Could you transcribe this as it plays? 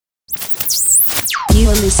You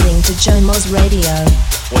are listening to Joe Moz Radio.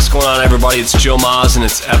 What's going on, everybody? It's Joe Moz, and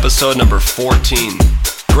it's episode number 14.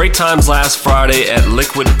 Great times last Friday at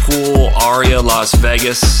Liquid Pool Aria Las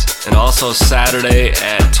Vegas, and also Saturday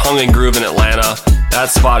at Tongue and Groove in Atlanta. That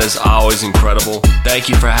spot is always incredible. Thank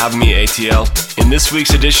you for having me, ATL. In this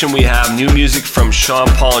week's edition, we have new music from Sean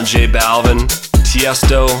Paul and J Balvin,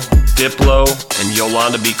 Tiesto, Diplo, and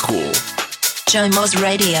Yolanda Be Cool. Joe Moz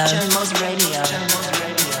Radio. Joe Moz Radio. Joe Moz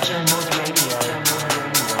Radio. Joe Moz Radio.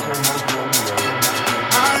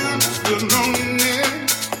 I'm still loneliness,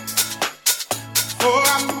 for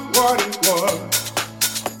I knew what it was.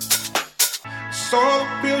 Saw the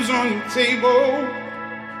pills on your table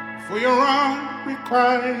for your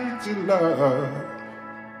unrequited love.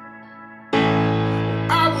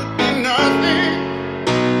 I would be nothing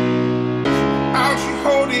without you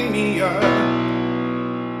holding me up.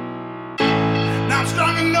 Now I'm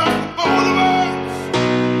strong enough for both of us,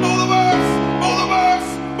 both of us, both of us,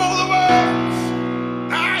 both of us.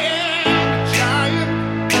 I am a giant.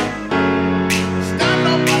 Stand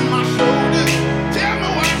up on my shoulders. Tell me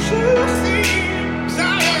what you see. 'Cause I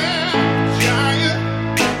am a giant.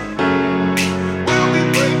 We'll be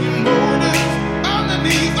breaking borders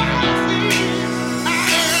underneath our feet.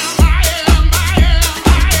 I am a giant.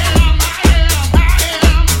 I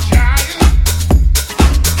am a giant.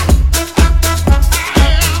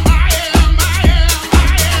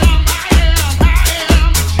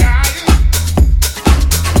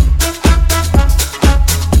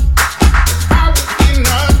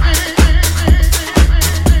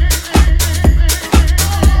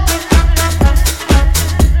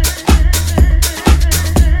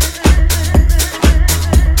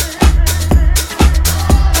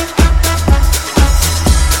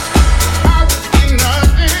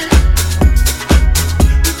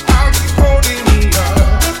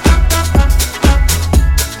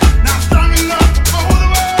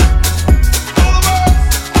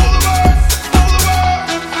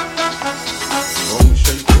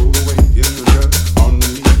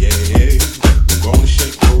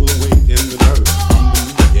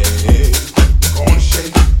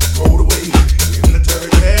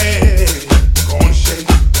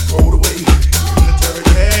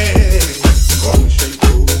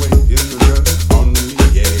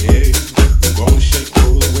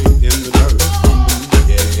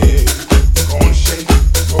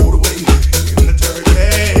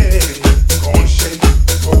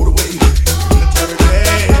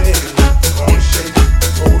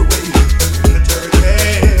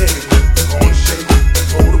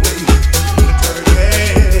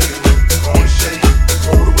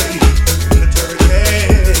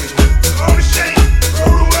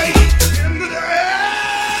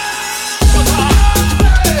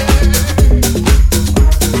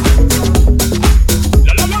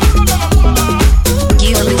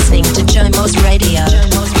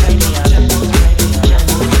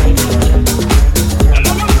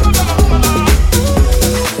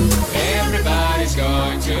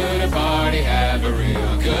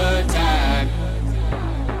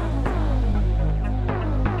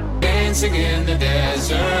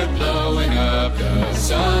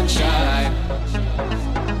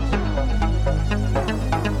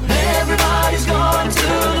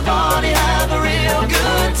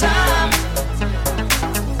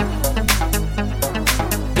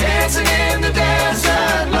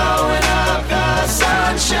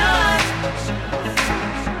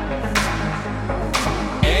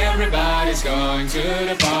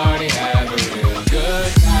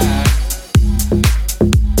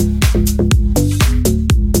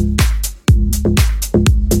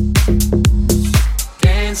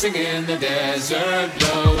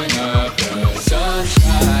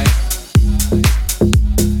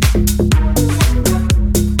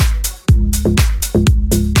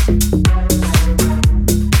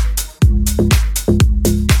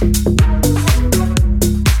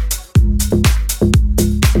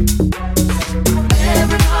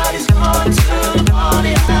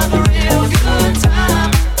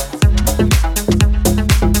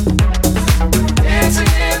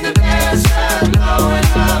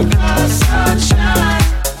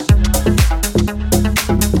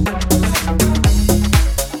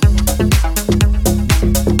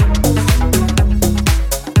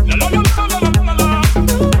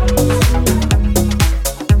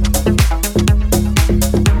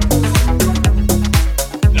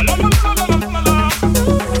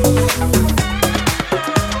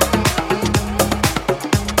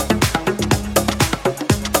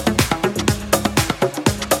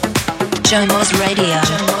 Joe Moz Radio.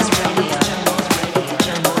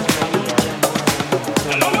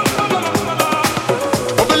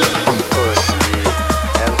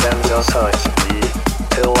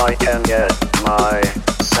 I can get my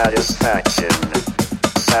satisfaction,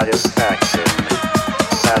 satisfaction,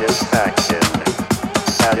 satisfaction,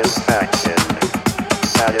 satisfaction,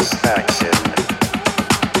 satisfaction.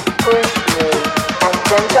 Push me and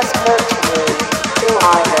then just hurt me till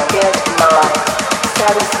I get my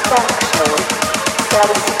satisfaction,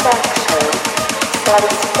 satisfaction,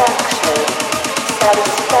 satisfaction,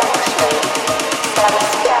 satisfaction,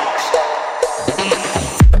 satisfaction.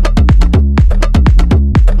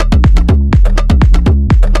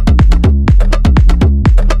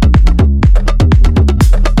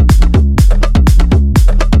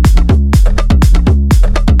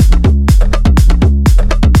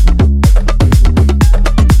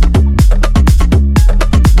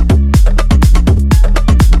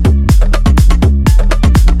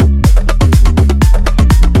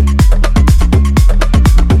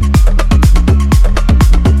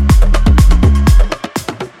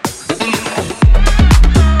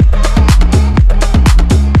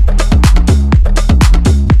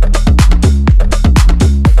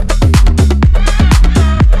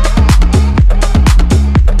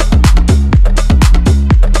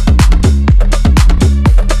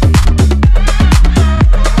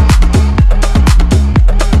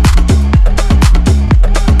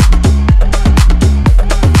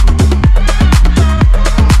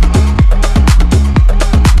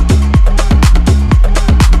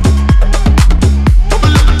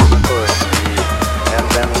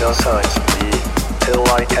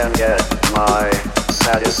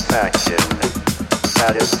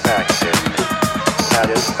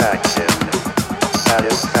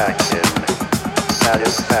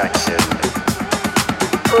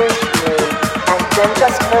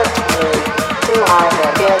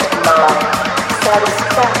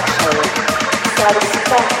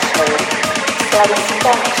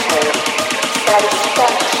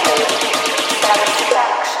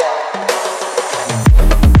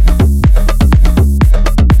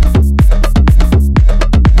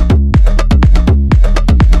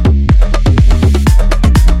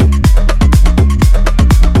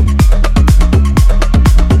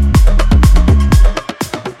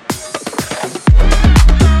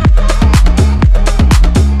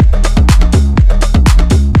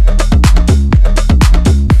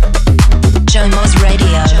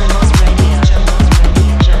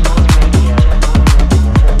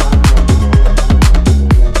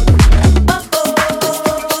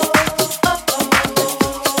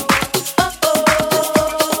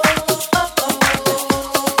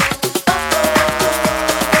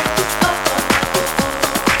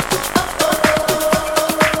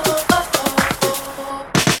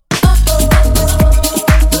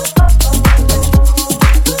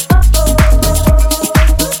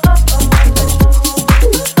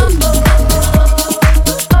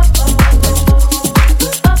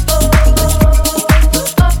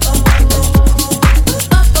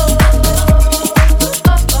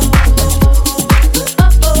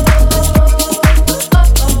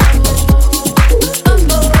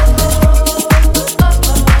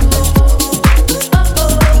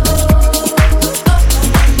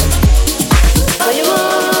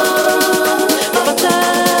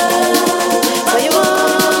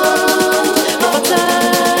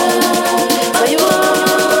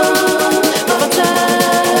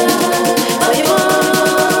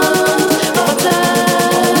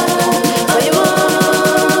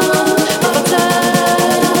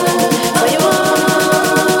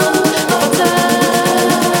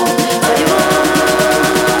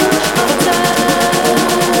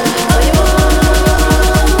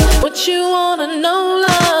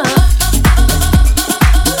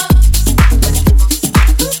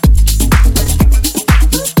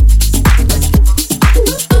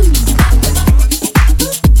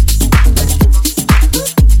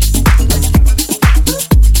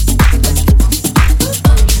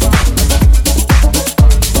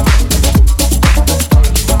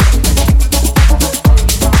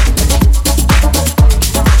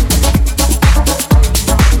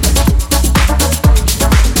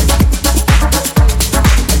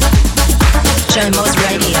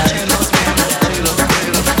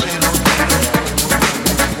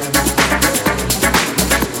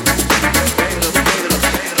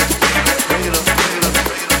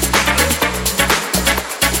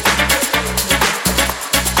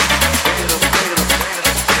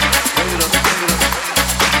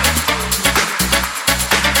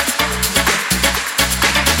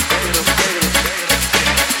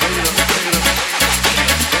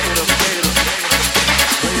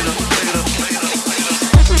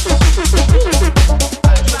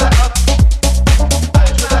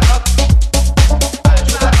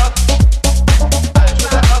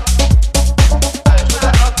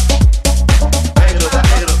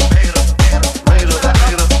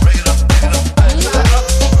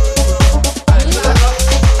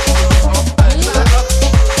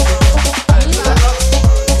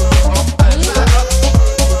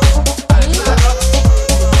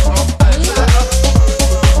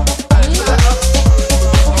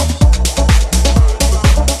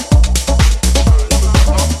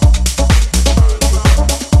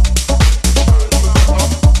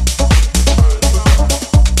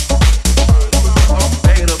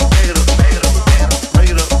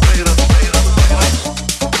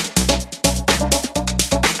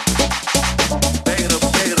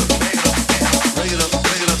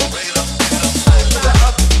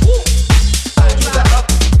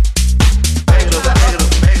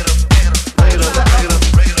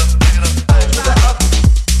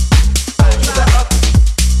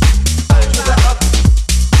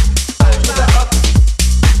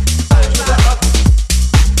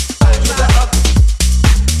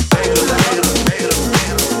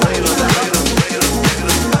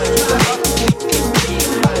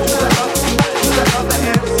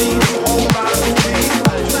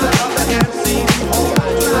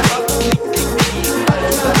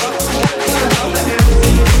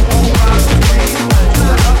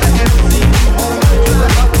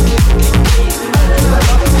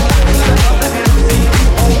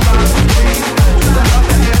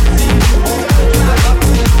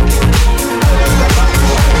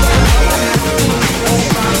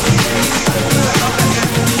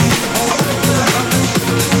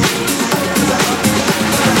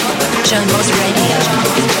 Jones Radio.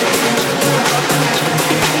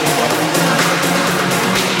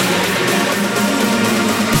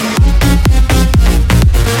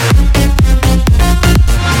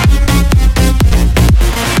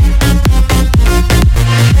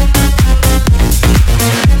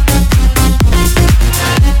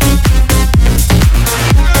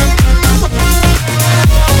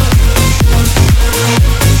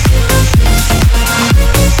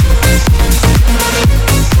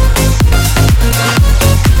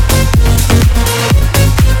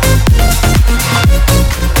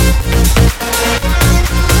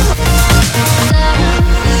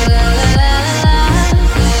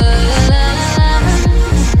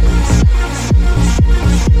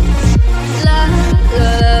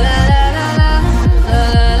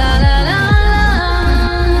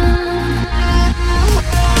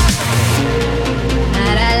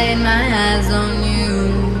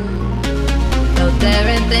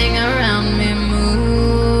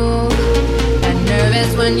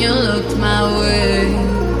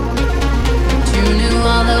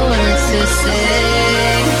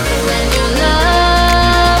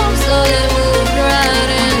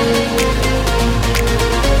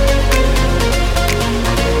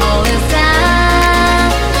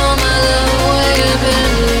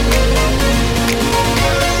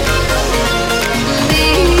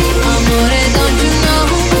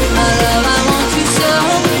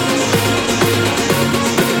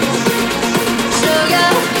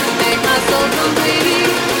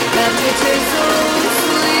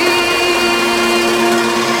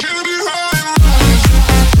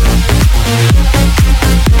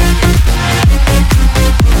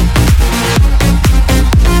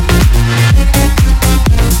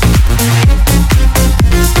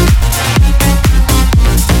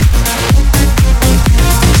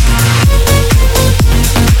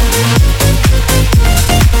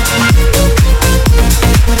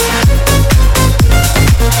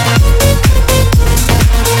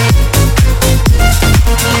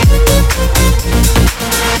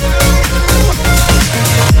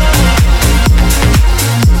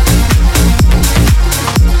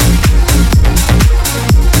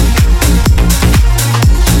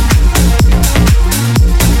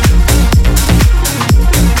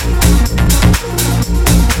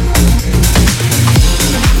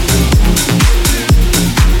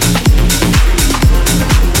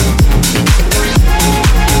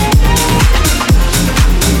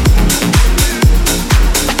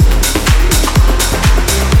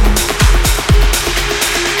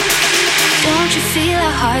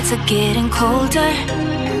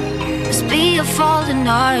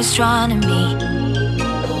 Astronomy.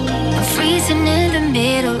 I'm freezing in the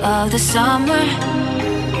middle of the summer.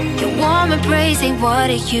 Your warm embrace ain't what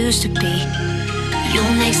it used to be. You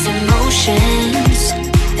mix emotions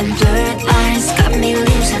and blurred lines, got me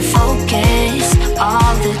losing focus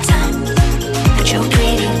all the time. But your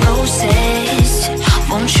pretty roses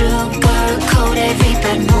won't sugarcoat every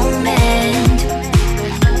bad moment.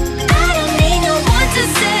 I don't need no one to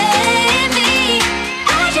save me.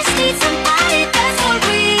 I just need somebody that's for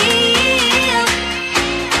real.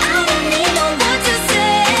 I don't need no one to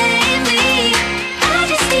save me. I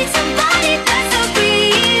just need somebody that's a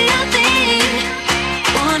real thing.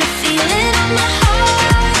 Wanna feel it all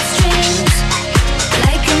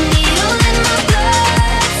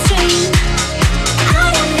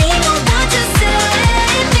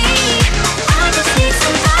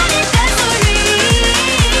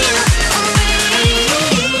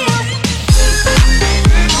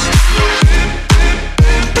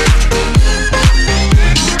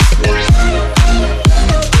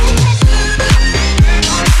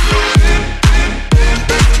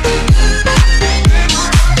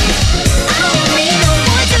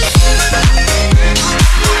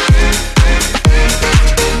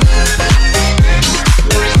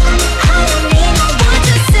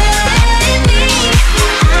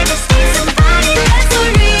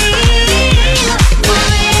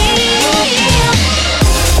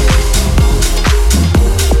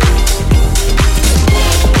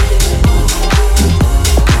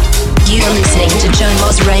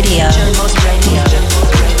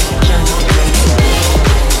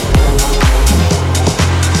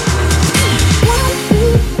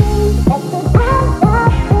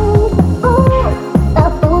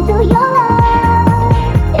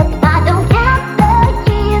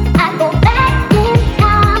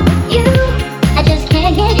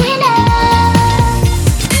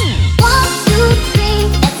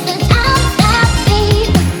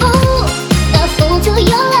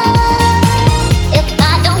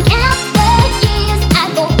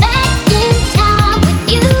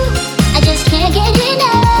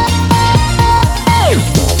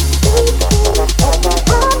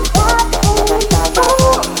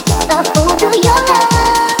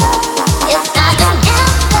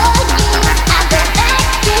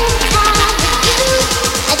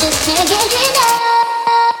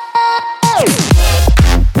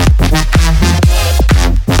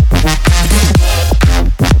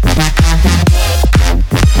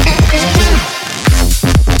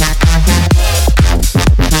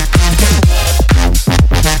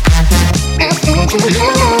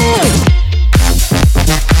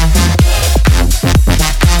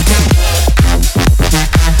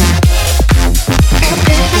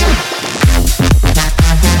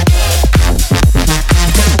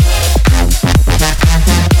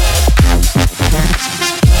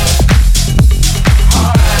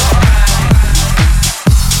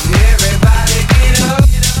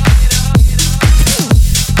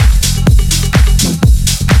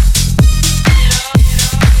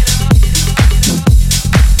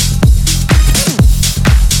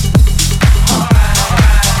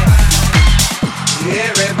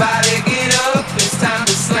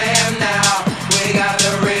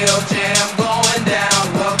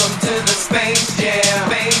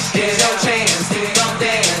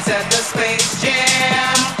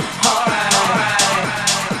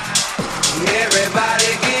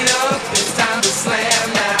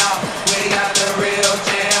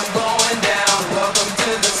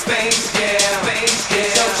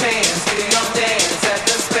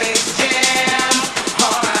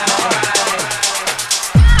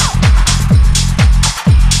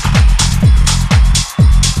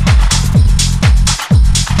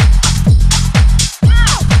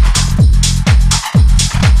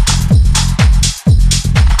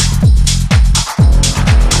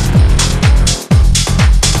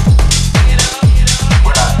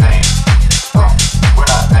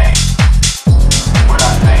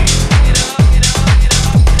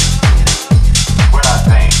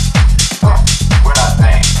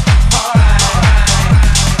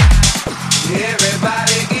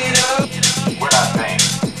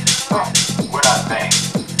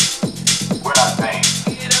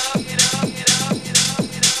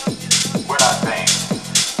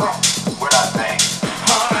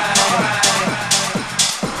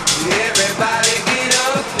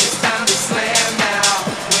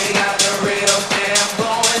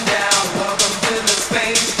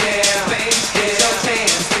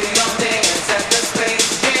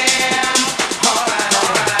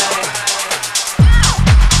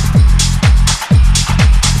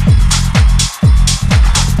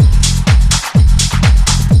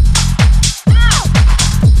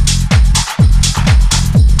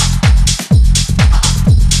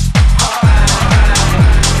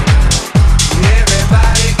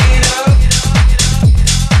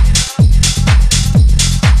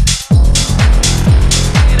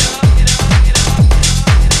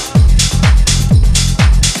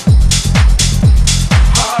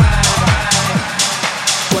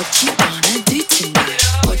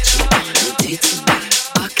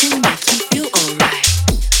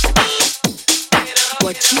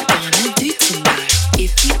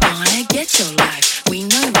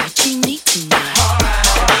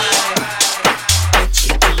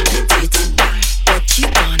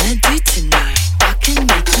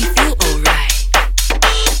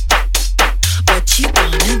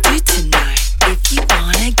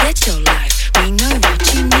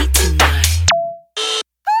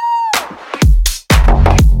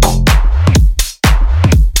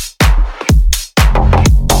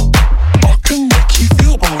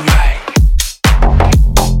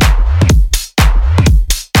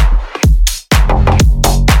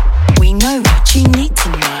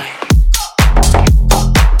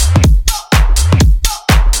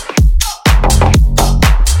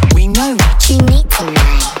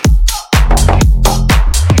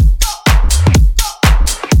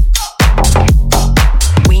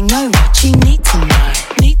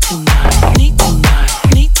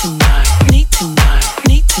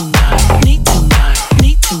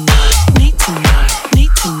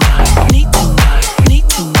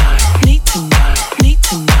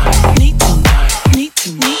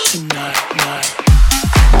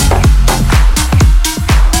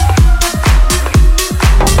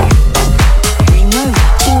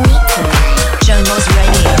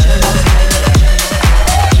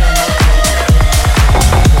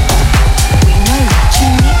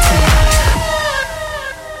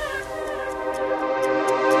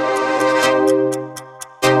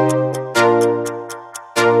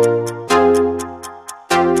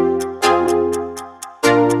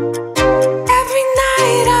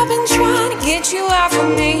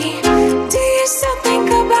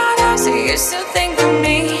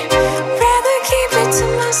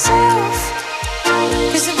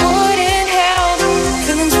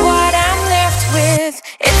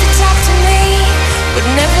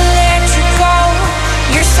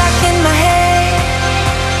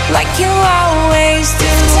you always do.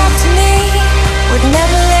 Talk to me, would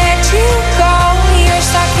never let you go. You're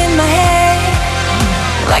stuck in my head,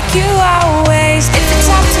 like you always. If you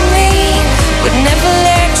talk to me, would never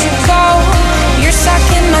let you go. You're stuck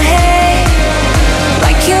in my head,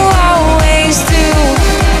 like you always do.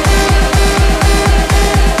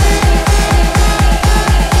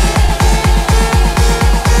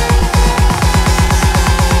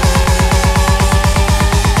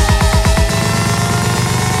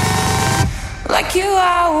 Like you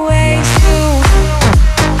always do.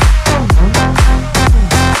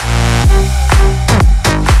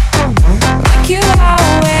 Like you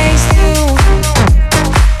always do.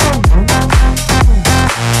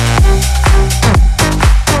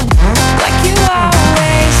 Like you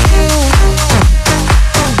always do.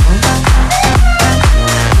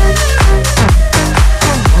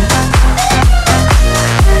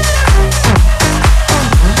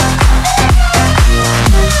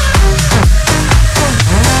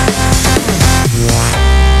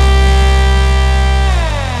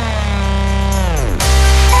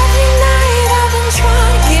 Every night I've been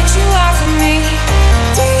trying to get you off of me.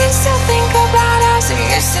 Do you still think about us, or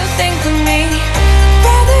you still think of me?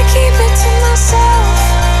 Rather keep it to myself,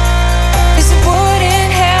 'cause it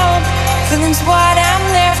wouldn't help. Feeling's what I'm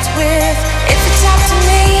left with. If you talk to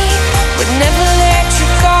me, would never let you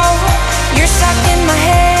go. You're stuck in my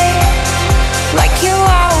head, like you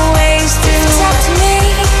always do. If you talk to me,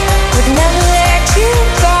 would never let you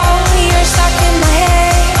go. You're stuck in my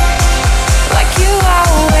head, like you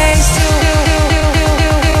always do.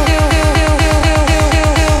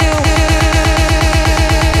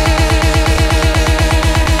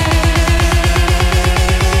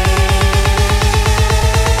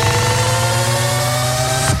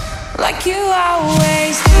 Like you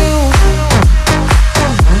always do.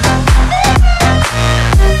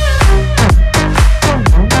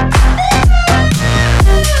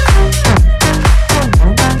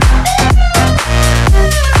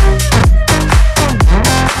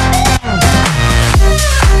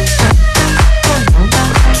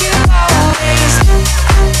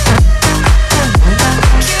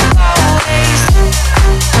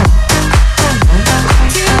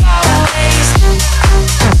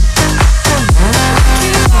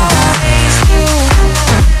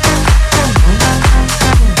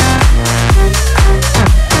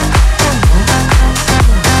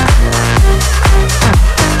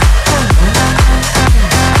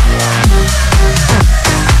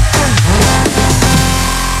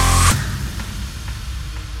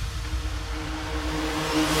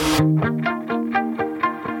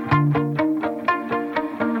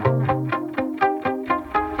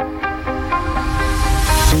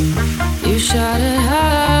 You shout it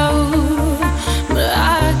out, but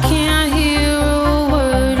I can't hear a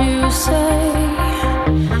word you say.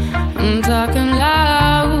 I'm talking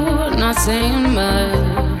loud, not saying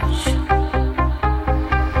much.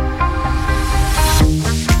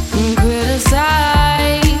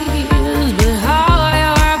 Criticize, but how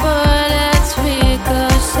your bullets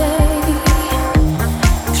ricochet.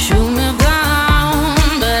 Shoot me down,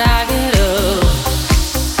 but I get up.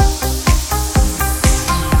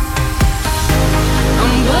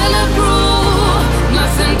 I'm bulletproof,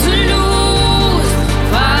 nothing to lose.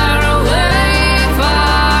 Far away,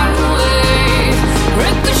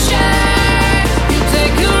 ricochet. You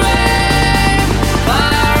take your aim.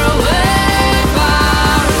 Far away,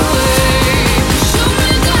 shoot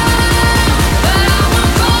me down, but I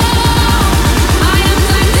won't fall. I am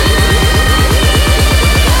titanium.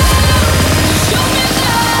 Shoot me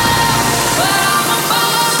down, but I won't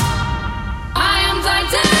fall. I am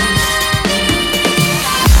titanium.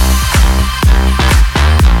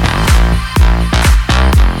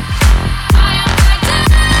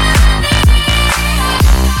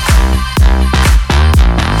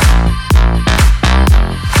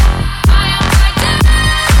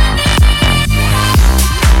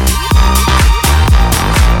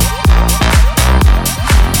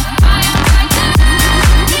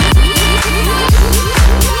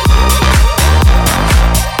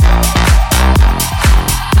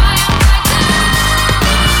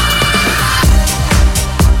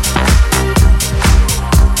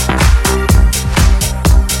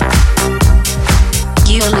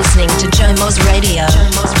 You're listening to Jomo's Radio.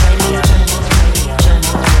 Jomo's Radio.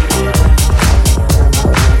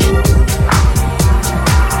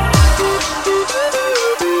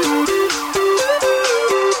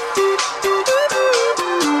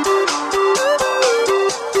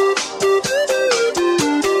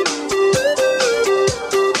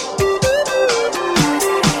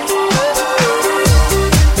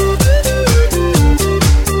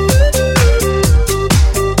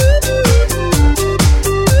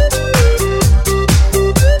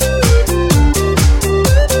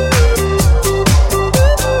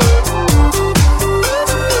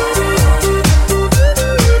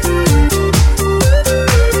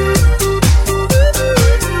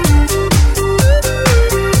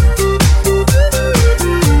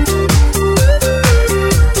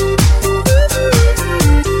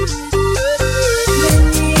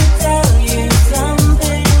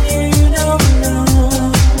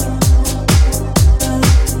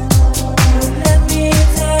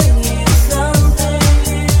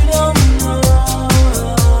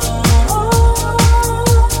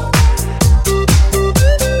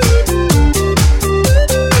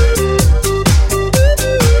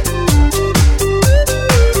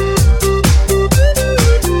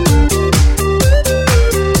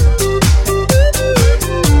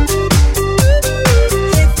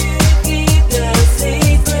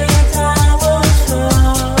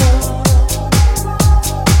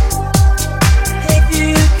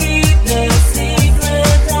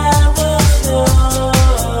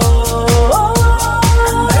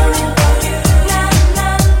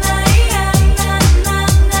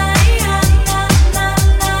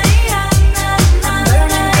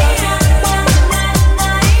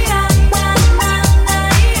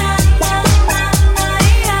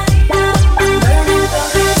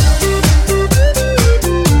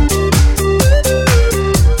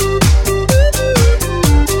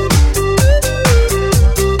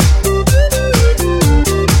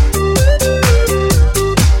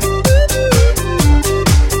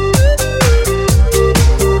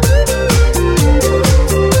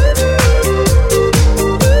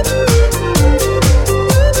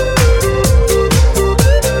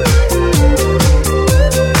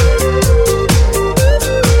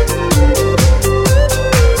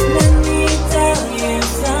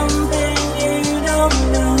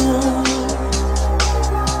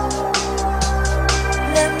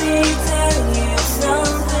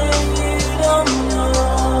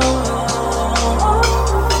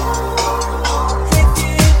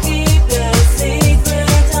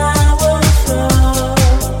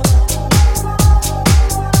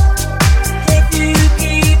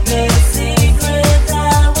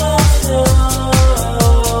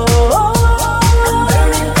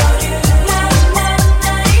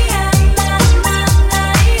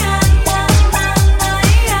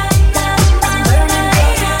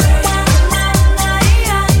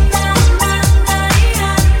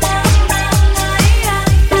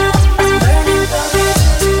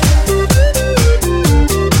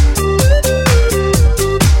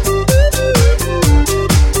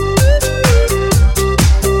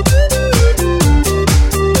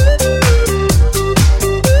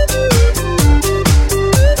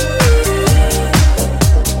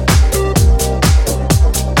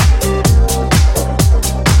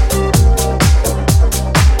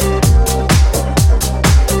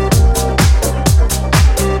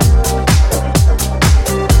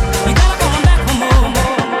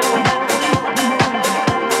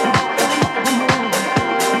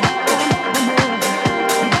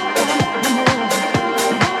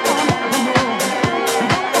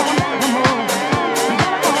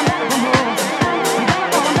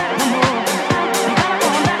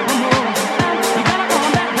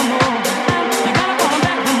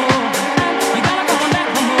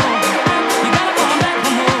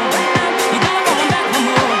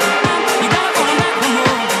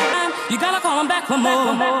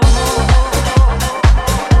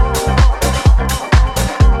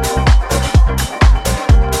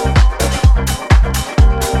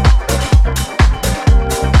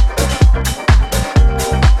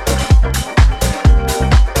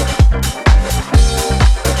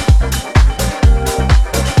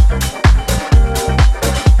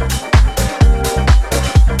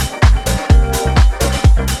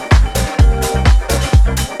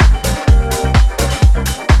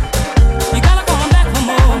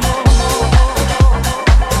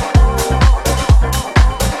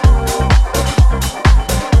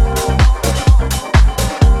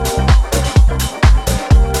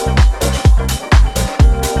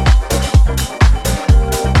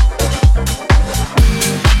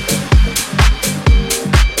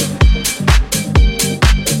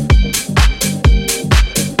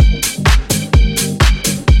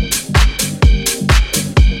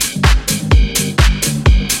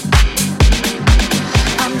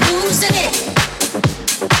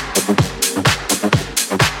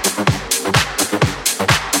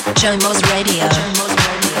 Jomo's Radio.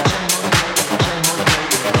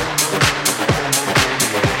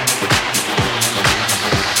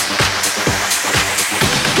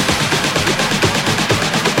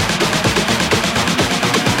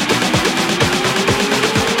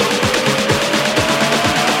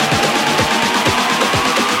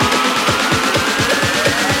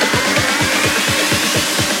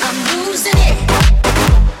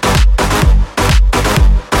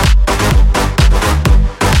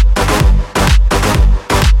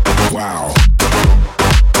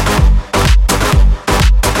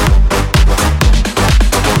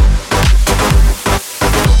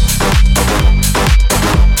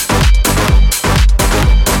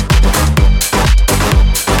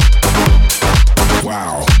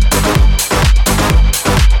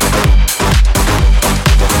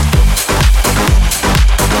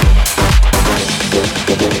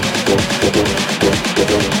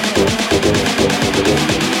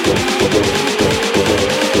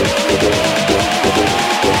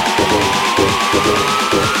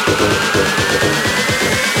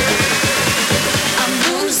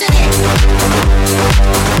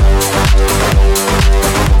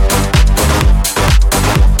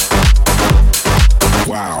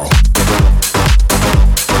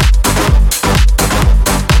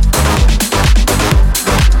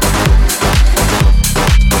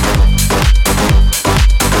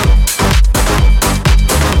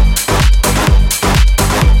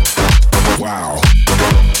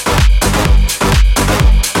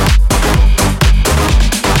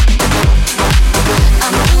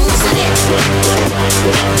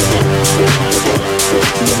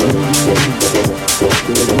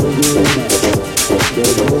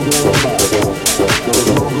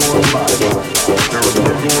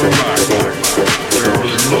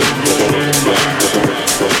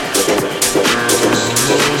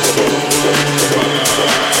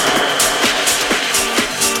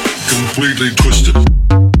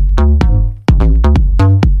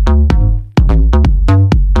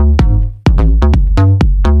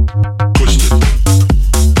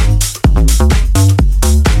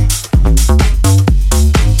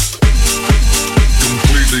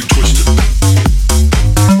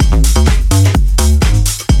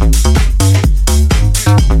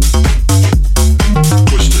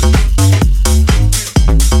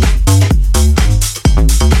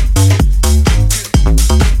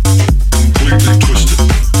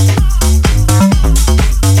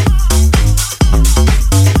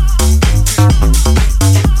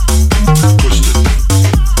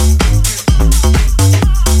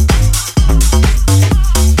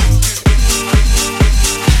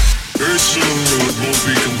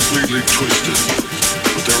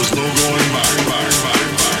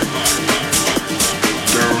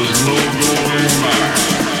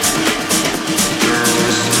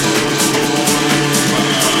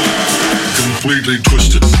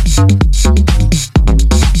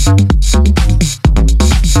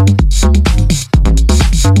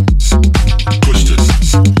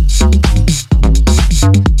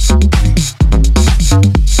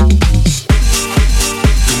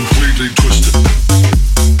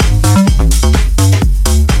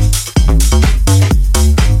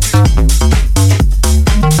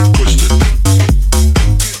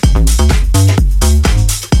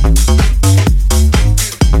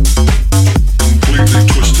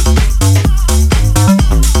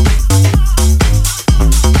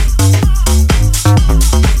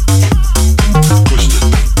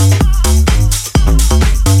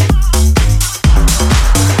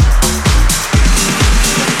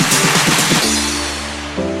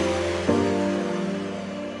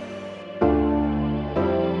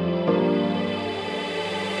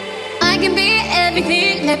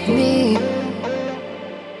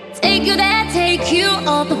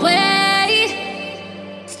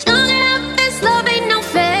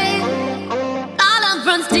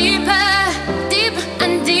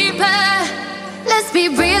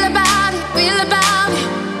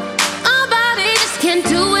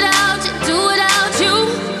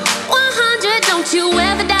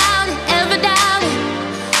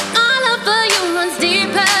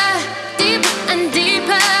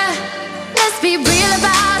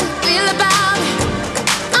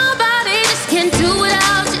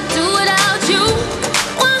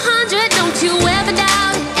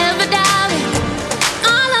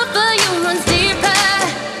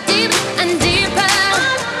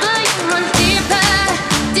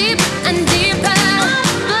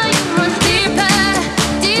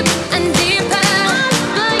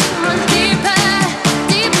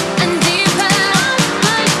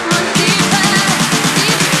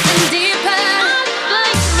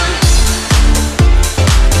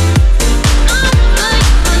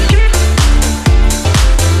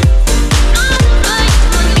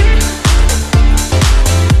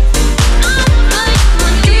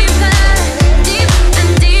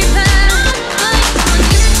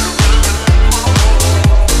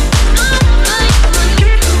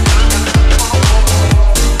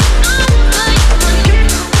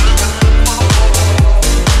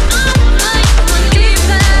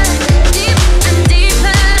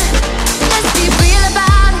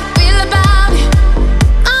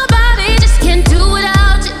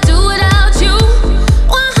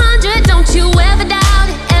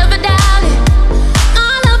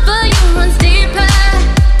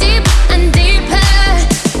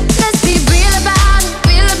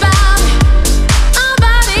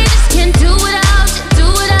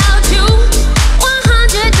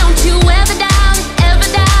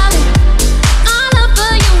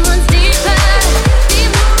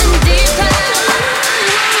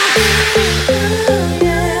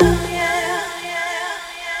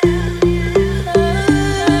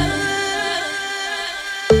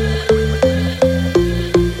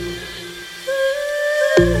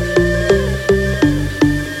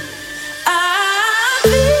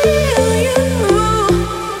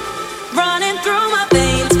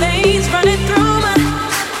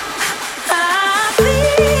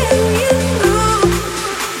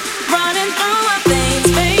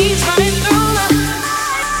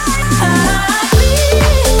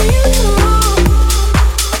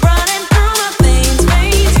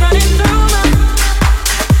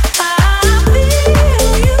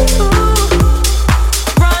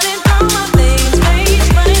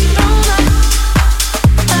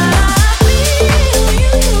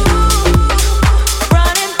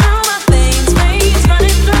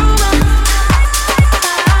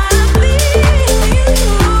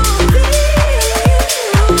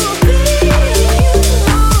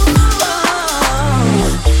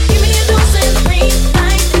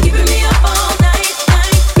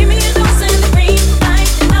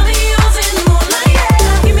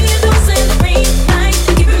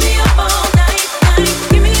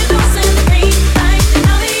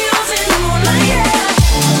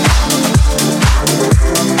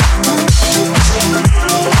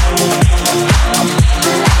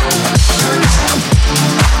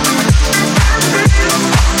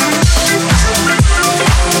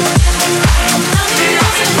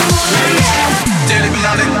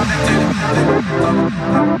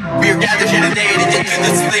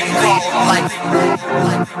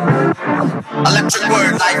 Electric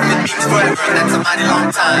word, life it means forever, and that's a mighty long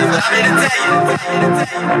time. But I'm here to tell you,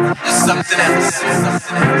 there's something else.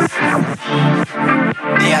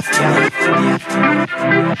 The afterlife.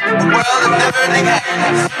 A world of never-ending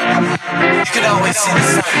happiness. You can always see the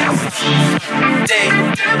sun, day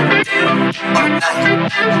or night,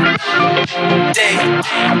 day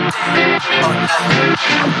or night.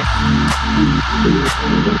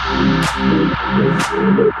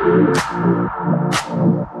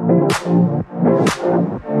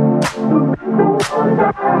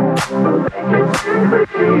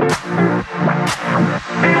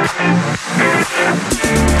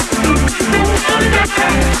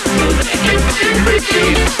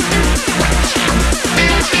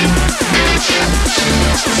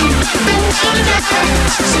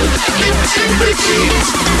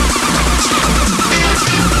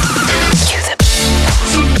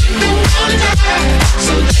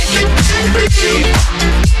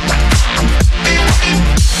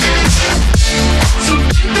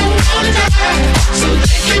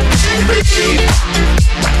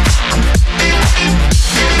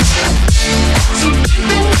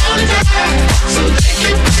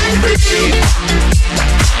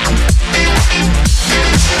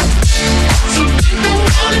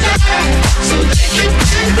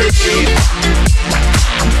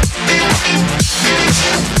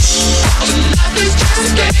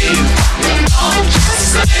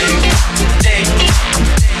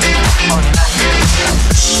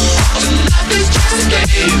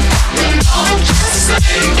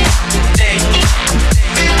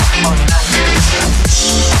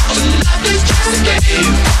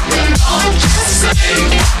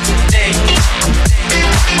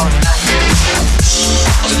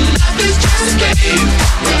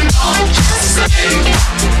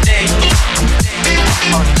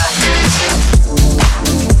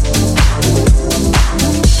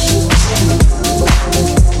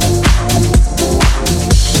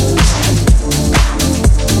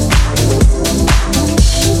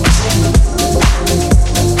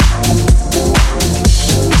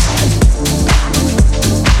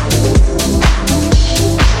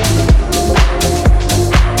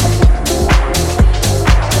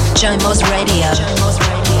 Jomo's Radio.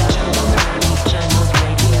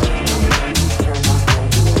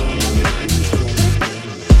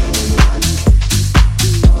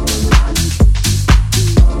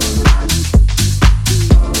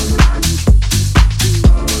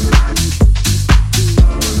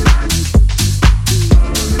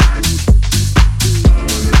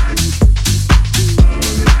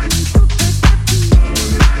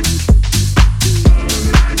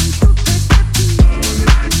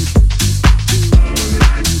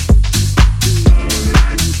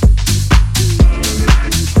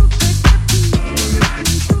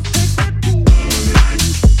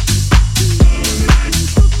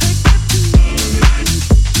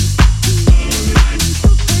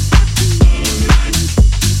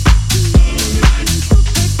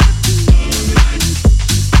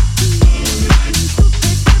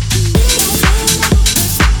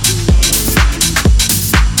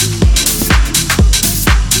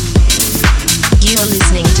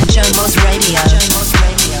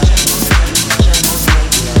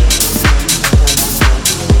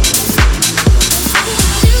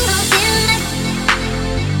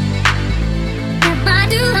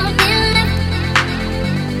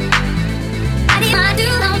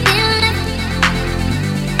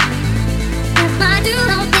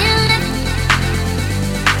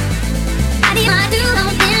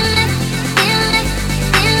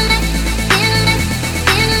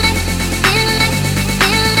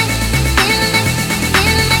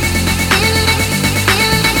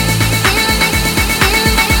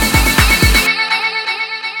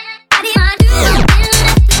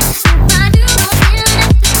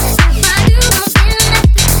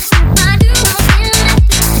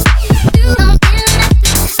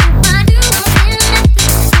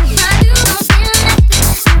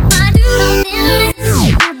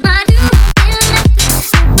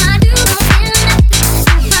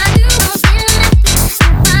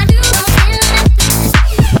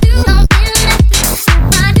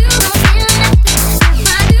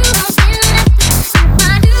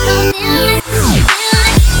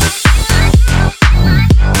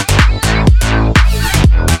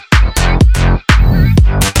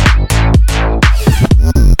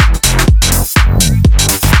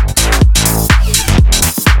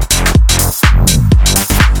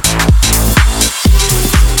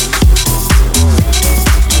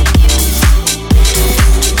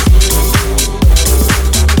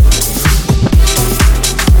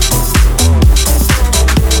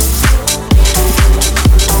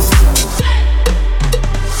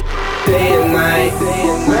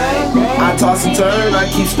 return,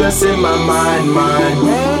 I keep stressing my mind.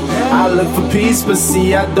 I look for peace, but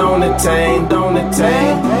see I don't attain.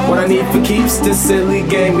 What I need for keeps this silly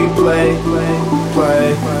game we play.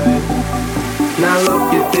 Now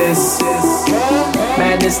look at this.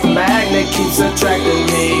 Madness, the magnet keeps attracting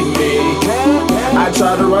me. I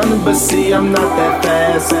try to run, but see I'm not that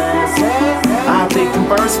fast. I think I'm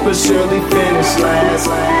first, but surely finish last.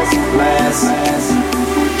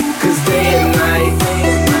 Cause day and night,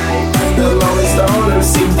 the lonely stoner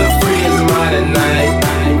seems to free his mind at night.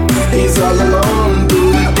 He's all alone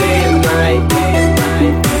through the day and night.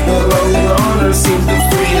 The lonely loner seems to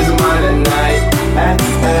free his mind at night. At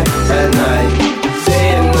night,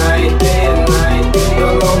 day and night. The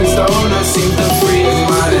lonely stoner seems to free his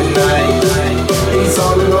mind at night. He's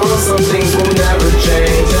all alone, some things will never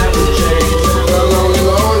change. The lonely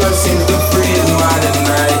loner seems to free his mind at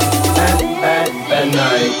night. At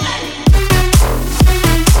night.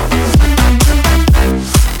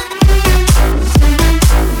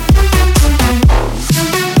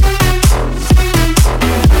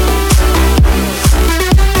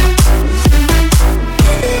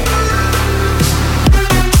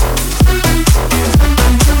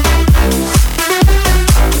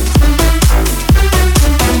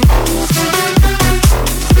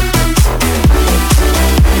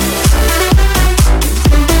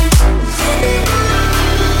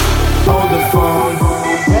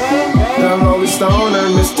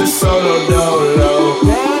 Mr. Solo Dolo.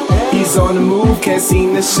 He's on the move, can't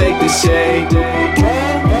seem to shake the shade.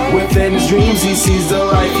 Within his dreams, he sees the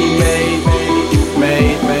life he made.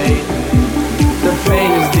 The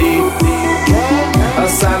pain is deep. A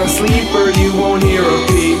silent sleeper, you won't hear a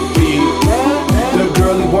peep. The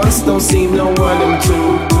girl he wants don't seem to want him to.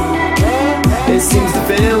 It seems the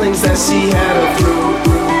feelings that she had her through.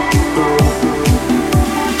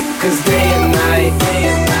 Cause day and night,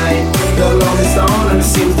 the lonely stoner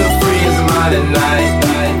seems to free his mind at night.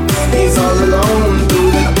 He's all alone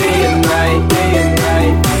through the day and night.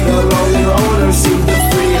 The lonely loner seems to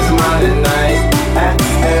free his mind at night. At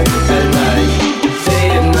night, day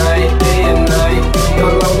and night. The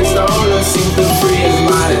lonely stoner seems to free his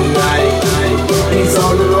mind at night. He's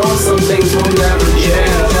all alone, some things will never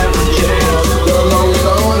change. The lonely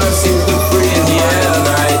loner seems to free his mind at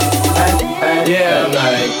night. At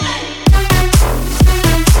night.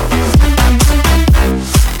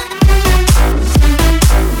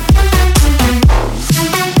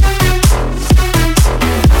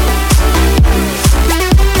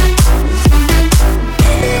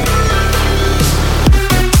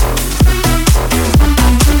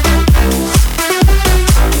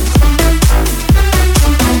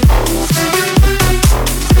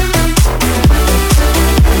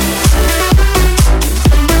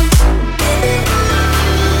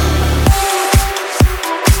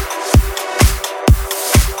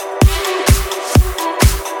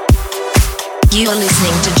 You are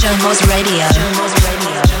listening to Jomo's Radio.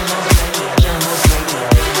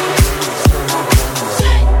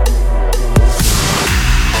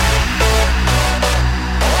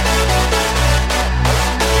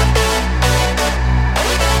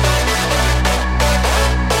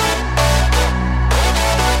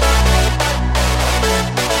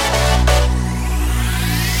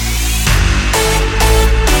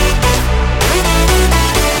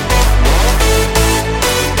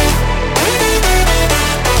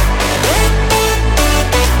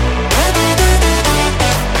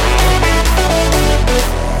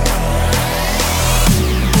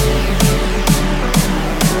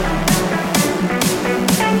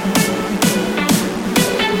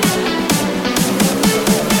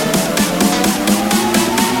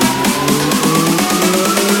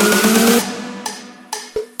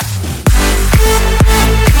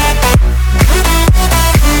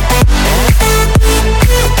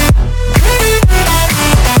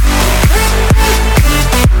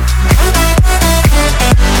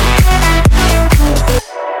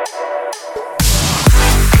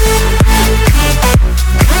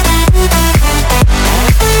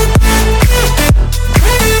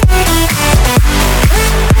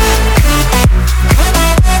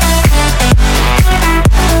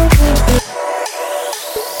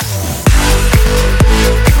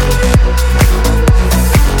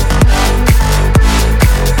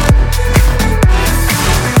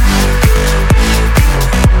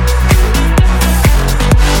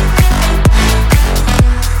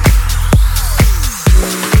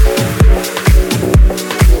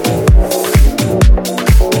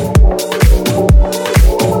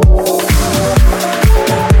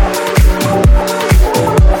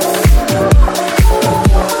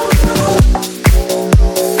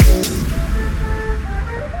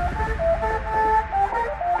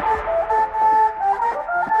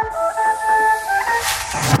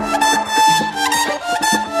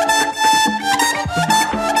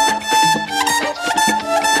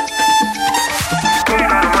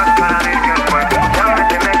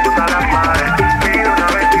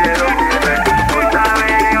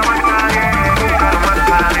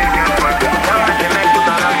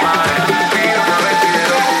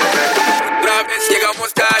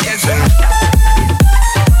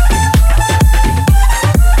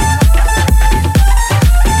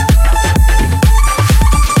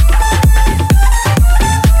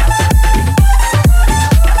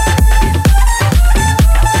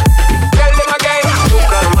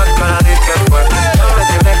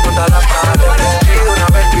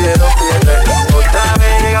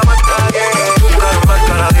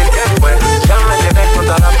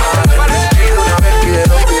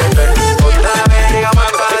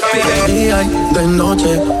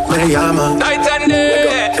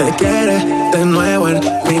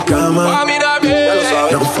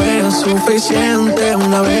 suficiente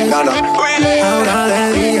una vez. Ahora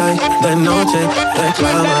de día y de noche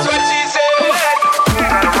reclama.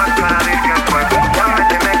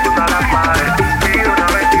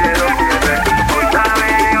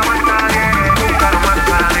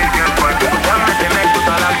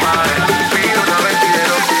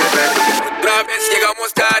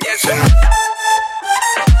 Llegamos a 10.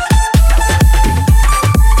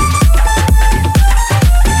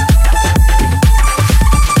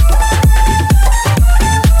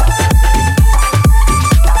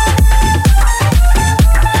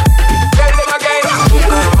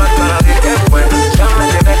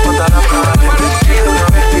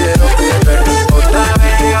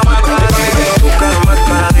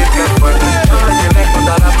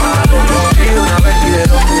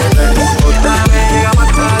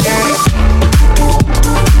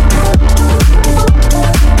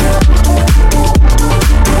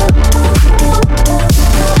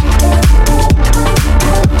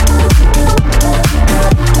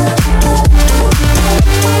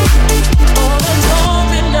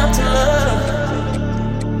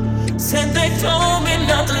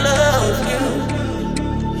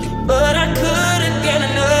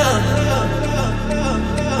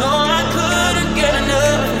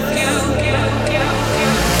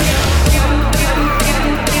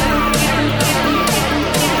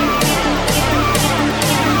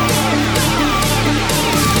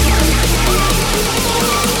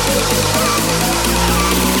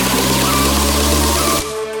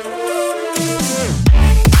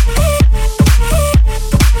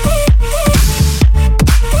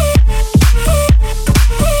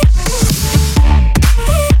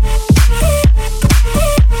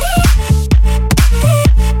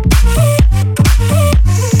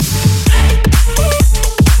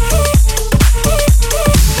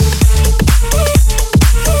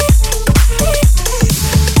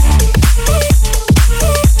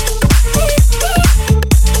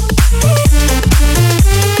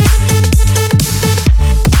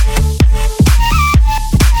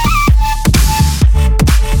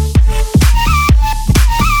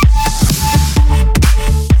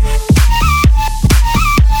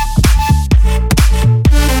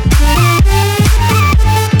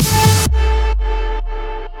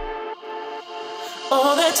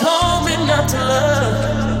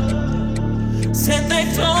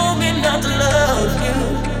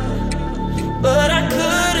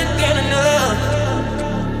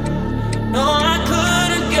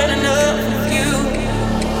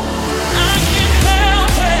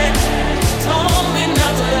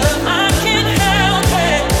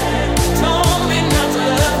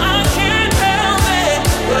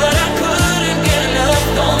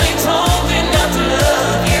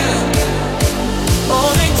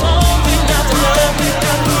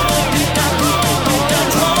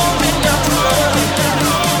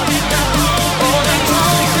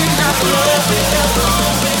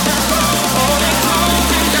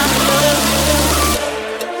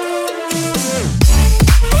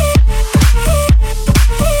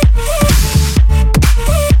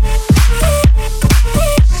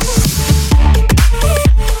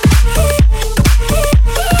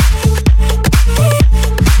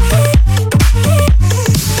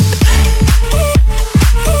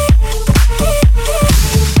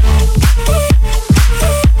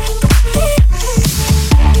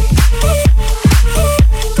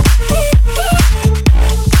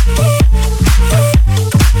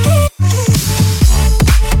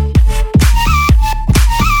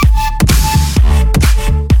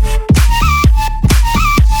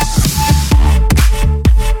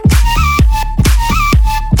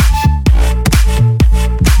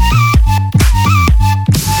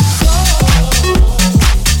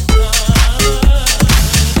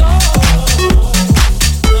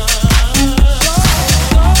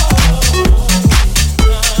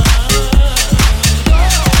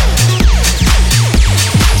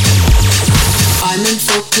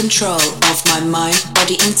 Control of my mind,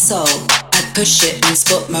 body and soul. I push it in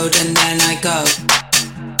sport mode and then I go.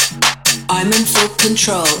 I'm in full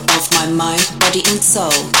control of my mind, body and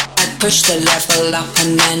soul. I push the level up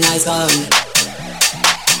and then I zone.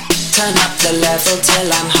 Turn up the level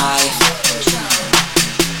till I'm high.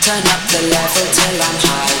 Turn up the level till I'm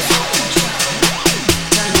high.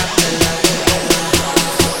 Turn up the level.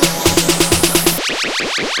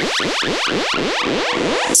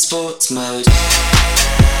 Sports mode.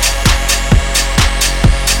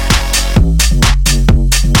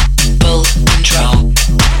 Full control.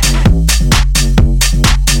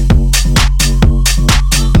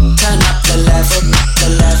 Turn up the level,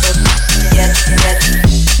 yeah.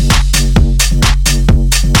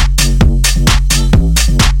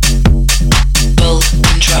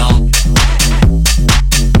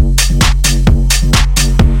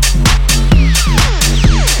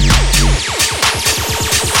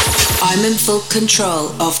 I'm in full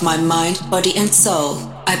control of my mind, body and soul.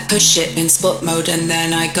 I push it in sport mode and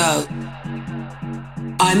then I go.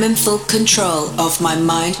 I'm in full control of my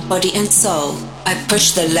mind, body and soul. I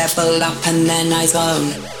push the level up and then I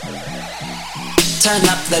zone. Turn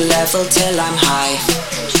up the level till I'm high.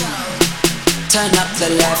 Turn up the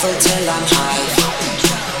level till I'm high.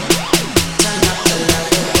 Turn up the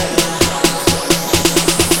level.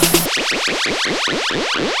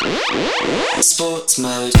 Sports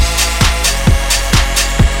mode.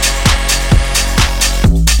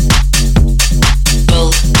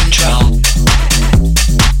 Full control.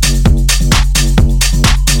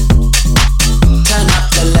 Turn up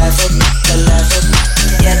the level,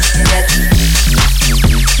 get.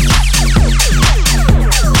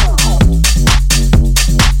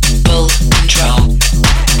 Full control.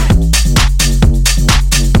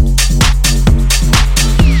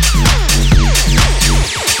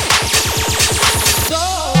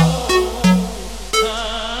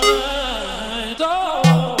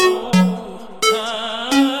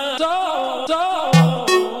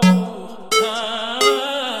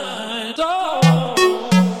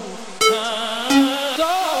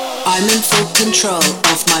 I'm in full control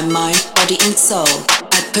of my mind, body and soul.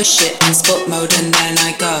 I push it in sport mode and then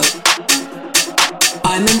I go.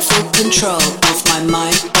 I'm in full control of my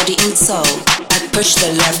mind, body and soul. I push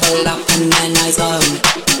the level up and then I zone.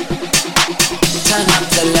 Turn up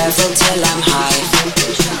the level till I'm high.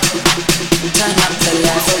 Turn up the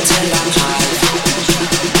level till I'm high.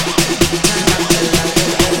 Turn up the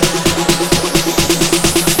level.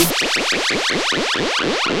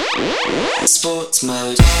 Sports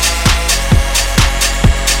mode.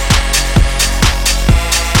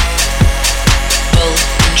 Full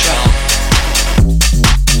control.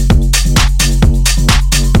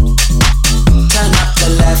 Turn up the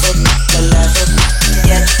level,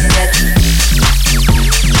 get.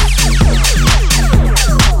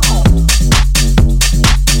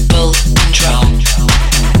 Full control.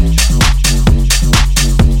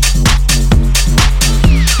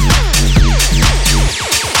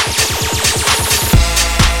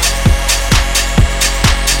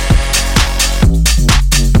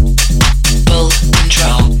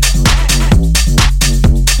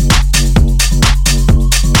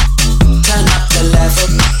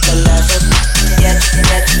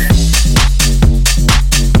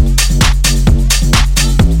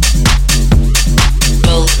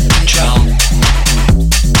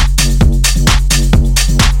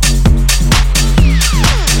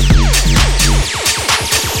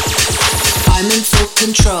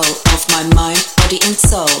 Control of my mind, body and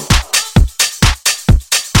soul.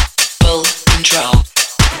 Full control.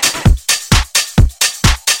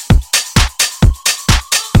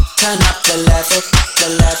 Turn up the level,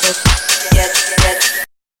 get.